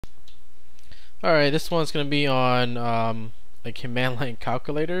Alright, this one's going to be on a command line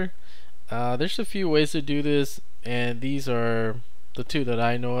calculator. There's a few ways to do this, and these are the two that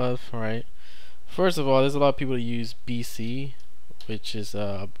I know of. Alright, first of all, there's a lot of people that use BC, which is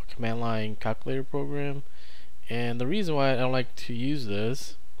a command line calculator program. And the reason why I don't like to use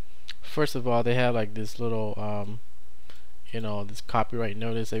this, first of all, they have like this little this copyright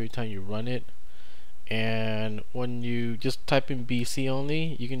notice every time you run it. And when you just type in BC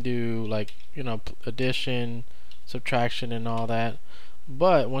only, you can do like addition, subtraction, and all that.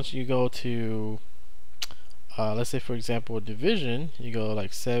 But once you go to let's say for example division, you go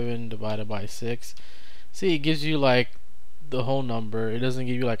like 7 divided by 6. See, it gives you like the whole number. It doesn't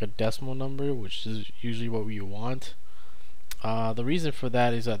give you like a decimal number, which is usually what you want. The reason for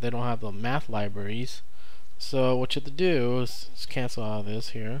that is that they don't have the math libraries. So what you have to do is cancel out of this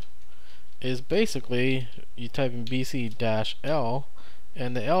here. Is basically you type in BC-L,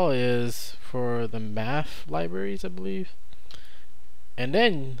 and the L is for the math libraries, I believe. And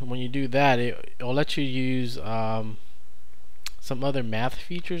then when you do that, it'll let you use some other math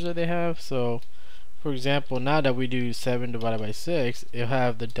features that they have. So for example, now that we do 7 divided by 6, it'll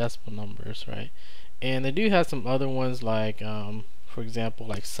have the decimal numbers, right? And they do have some other ones like for example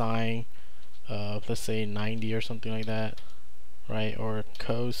like sine of let's say 90 or something like that, right? Or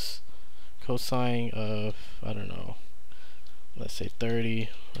cosine of, I don't know, let's say 30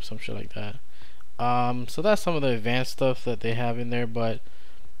 or some shit like that. So that's some of the advanced stuff that they have in there, but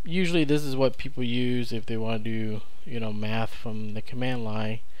usually this is what people use if they want to do math from the command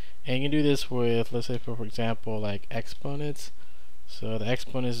line. And you can do this with, let's say for example like exponents. So the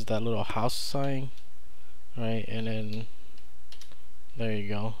exponent is that little house sign, right? And then there you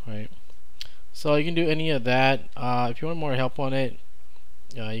go, right? So you can do any of that. If you want more help on it,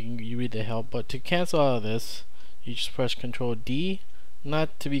 you read the help. But to cancel out of this, you just press Ctrl+D,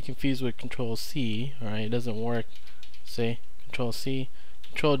 not to be confused with Ctrl+C. Alright, it doesn't work. Say Ctrl+C,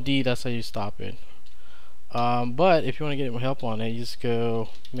 Ctrl+D, that's how you stop it. But if you want to get more help on it, you just go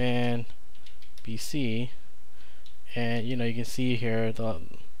man BC, and you can see here the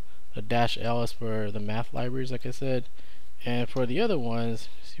 -L is for the math libraries, like I said. And for the other ones,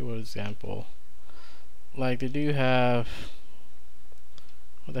 see what example, like they do have,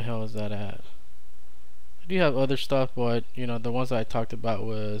 what the hell is that at? I do have other stuff, but the ones that I talked about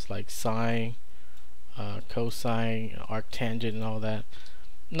was like sine, cosine, arctangent, and all that.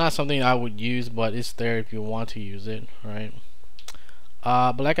 Not something I would use, but it's there if you want to use it, right?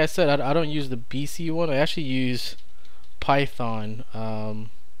 But like I said, I don't use the BC one. I actually use Python,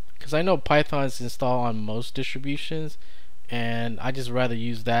 because I know Python is installed on most distributions, and I just rather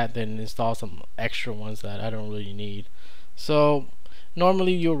use that than install some extra ones that I don't really need. So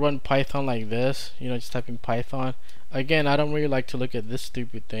normally you'll run Python like this, just type in Python. Again, I don't really like to look at this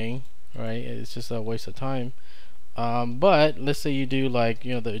stupid thing, right? It's just a waste of time. But let's say you do like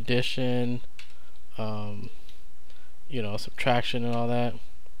the addition, subtraction and all that.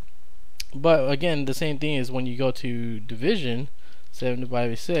 But again, the same thing is when you go to division, 7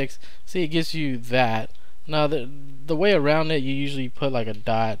 divided by 6. See, it gives you that. Now the way around it, you usually put like a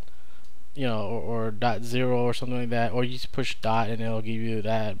dot, or .0 or something like that, or you just push dot and it'll give you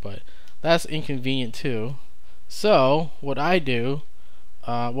that, but that's inconvenient too. So what I do,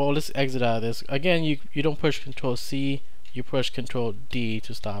 well, let's exit out of this. Again, you don't push Ctrl+C, you push Ctrl+D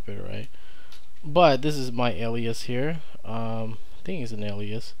to stop it, right? But this is my alias here. I think it's an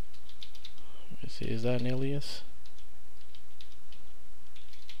alias. Let me see, is that an alias?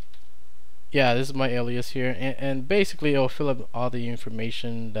 Yeah, this is my alias here, and basically it'll fill up all the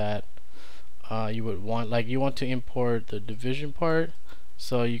information that you would want. Like you want to import the division part,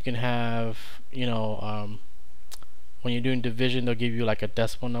 so you can have when you're doing division, they'll give you like a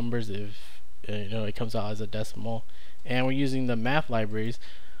decimal numbers if it comes out as a decimal. And we're using the math libraries.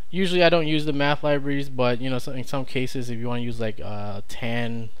 Usually I don't use the math libraries, but in some cases if you want to use like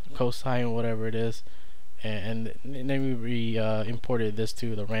tan, cosine, whatever it is, and then we imported this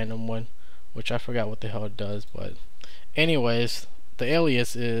to the random one, which I forgot what the hell it does, but anyways, the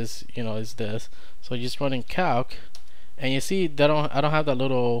alias is is this. So you just run in calc, and you see that I don't have that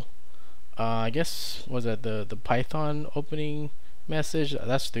little I guess was that the Python opening message.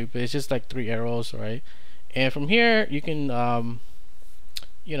 That's stupid. It's just like 3 arrows, right? And from here you can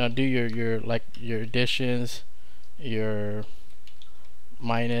do your additions, your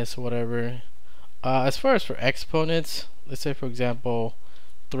minus, whatever. As far as for exponents, let's say for example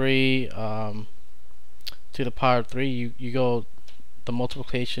 3 to the power of 3, you go the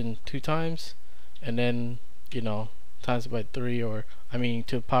multiplication 2 times, and then times by 3, or I mean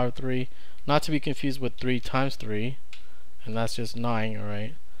to the power of 3, not to be confused with 3 times 3, and that's just 9.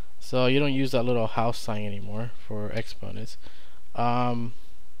 Alright, So you don't use that little house sign anymore for exponents.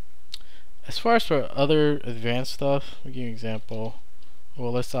 As far as for other advanced stuff, I'll give you an example.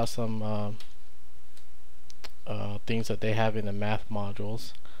 We'll list out some things that they have in the math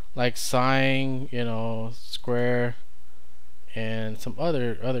modules, like sine, you know, square, and some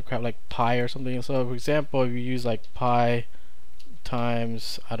other crap like pi or something. So for example, if you use like pi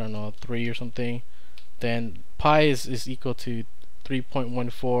times, I don't know, 3 or something, then pi is equal to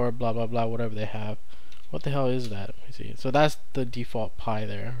 3.14 blah blah blah, whatever they have. What the hell is that? Let me see. So that's the default pi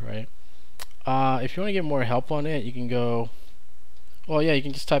there, right? If you want to get more help on it, you can go, well, yeah, you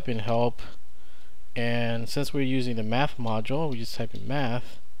can just type in help, and since we're using the math module, we just type in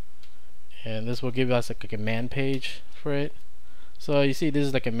math, and this will give us like a command page for it. So you see this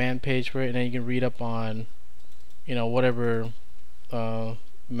is like a command page for it, and then you can read up on, you know, whatever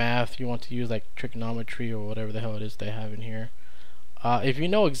math you want to use, like trigonometry or whatever the hell it is they have in here. If you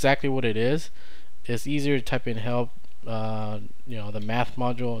know exactly what it is, it's easier to type in help, you know, the math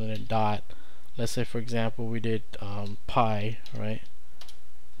module, and then dot. Let's say for example we did pi, right?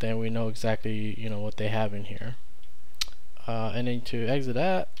 Then we know exactly, you know, what they have in here. And then to exit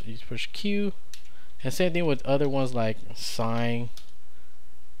that, you push Q, and same thing with other ones like sine,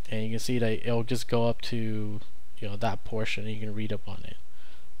 and you can see that it'll just go up to, you know, that portion, and you can read up on it.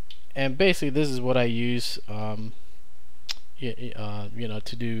 And basically this is what I use you know,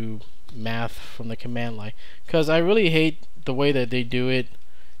 to do math from the command line, because I really hate the way that they do it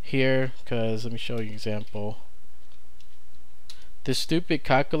here. Because let me show you an example. This stupid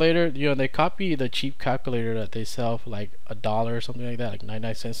calculator, you know, they copy the cheap calculator that they sell for like $1 or something like that, like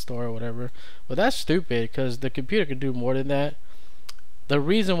 99-cent store or whatever. But that's stupid, because the computer can do more than that. The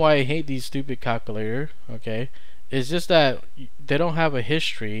reason why I hate these stupid calculator, okay, is just that they don't have a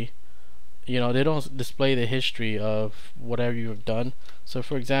history. You know, they don't display the history of whatever you have done. So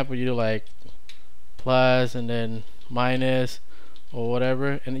for example, you do like plus and then minus or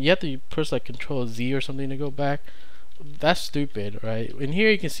whatever, and you have to push like Ctrl+Z or something to go back. That's stupid, right? In here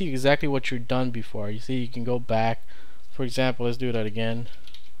you can see exactly what you've done before. You see, you can go back. For example, let's do that again.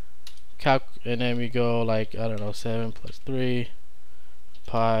 Calc, and then we go like, I don't know, 7 plus 3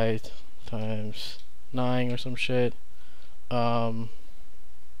 pi times 9 or some shit.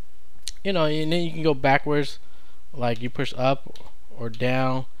 You know, and then you can go backwards, like you push up or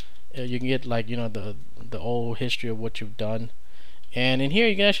down, you can get like, you know, the old history of what you've done. And in here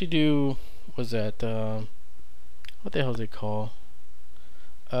you can actually do, what's that, what the hell is it called?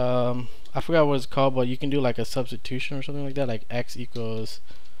 I forgot what it's called, but you can do like a substitution or something like that, like x equals,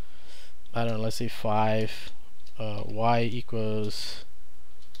 I don't know, let's say 5, y equals,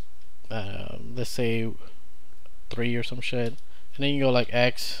 let's say 3 or some shit, and then you go like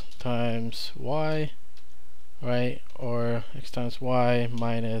x times y, right, or x times y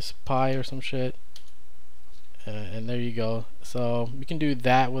minus pi or some shit, and there you go. So you can do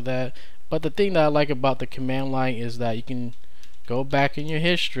that with that. But the thing that I like about the command line is that you can go back in your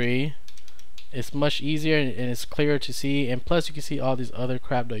history. It's much easier, and it's clearer to see, and plus you can see all these other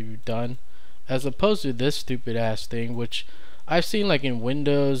crap that you've done, as opposed to this stupid ass thing, which I've seen like in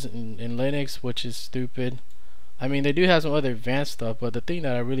Windows and in Linux, which is stupid. I mean, they do have some other advanced stuff, but the thing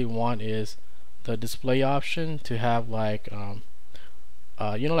that I really want is the display option to have like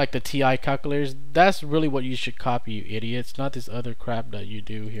you know, like the TI calculators. That's really what you should copy, you idiots, not this other crap that you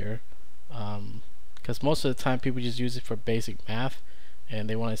do here. Because most of the time people just use it for basic math, and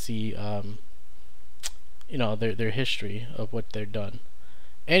they want to see you know, their history of what they've done.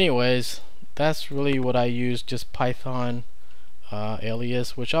 Anyways, that's really what I use, just Python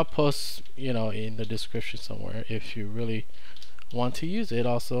alias, which I'll post, you know, in the description somewhere if you really want to use it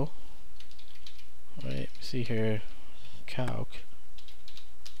also. Right, see here, calc.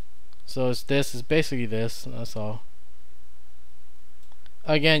 So it's basically this, that's all.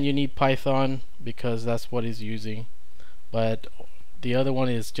 Again, you need Python because that's what it's using, but the other one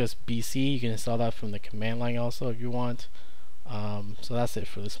is just BC. You can install that from the command line also if you want. So that's it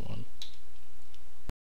for this one.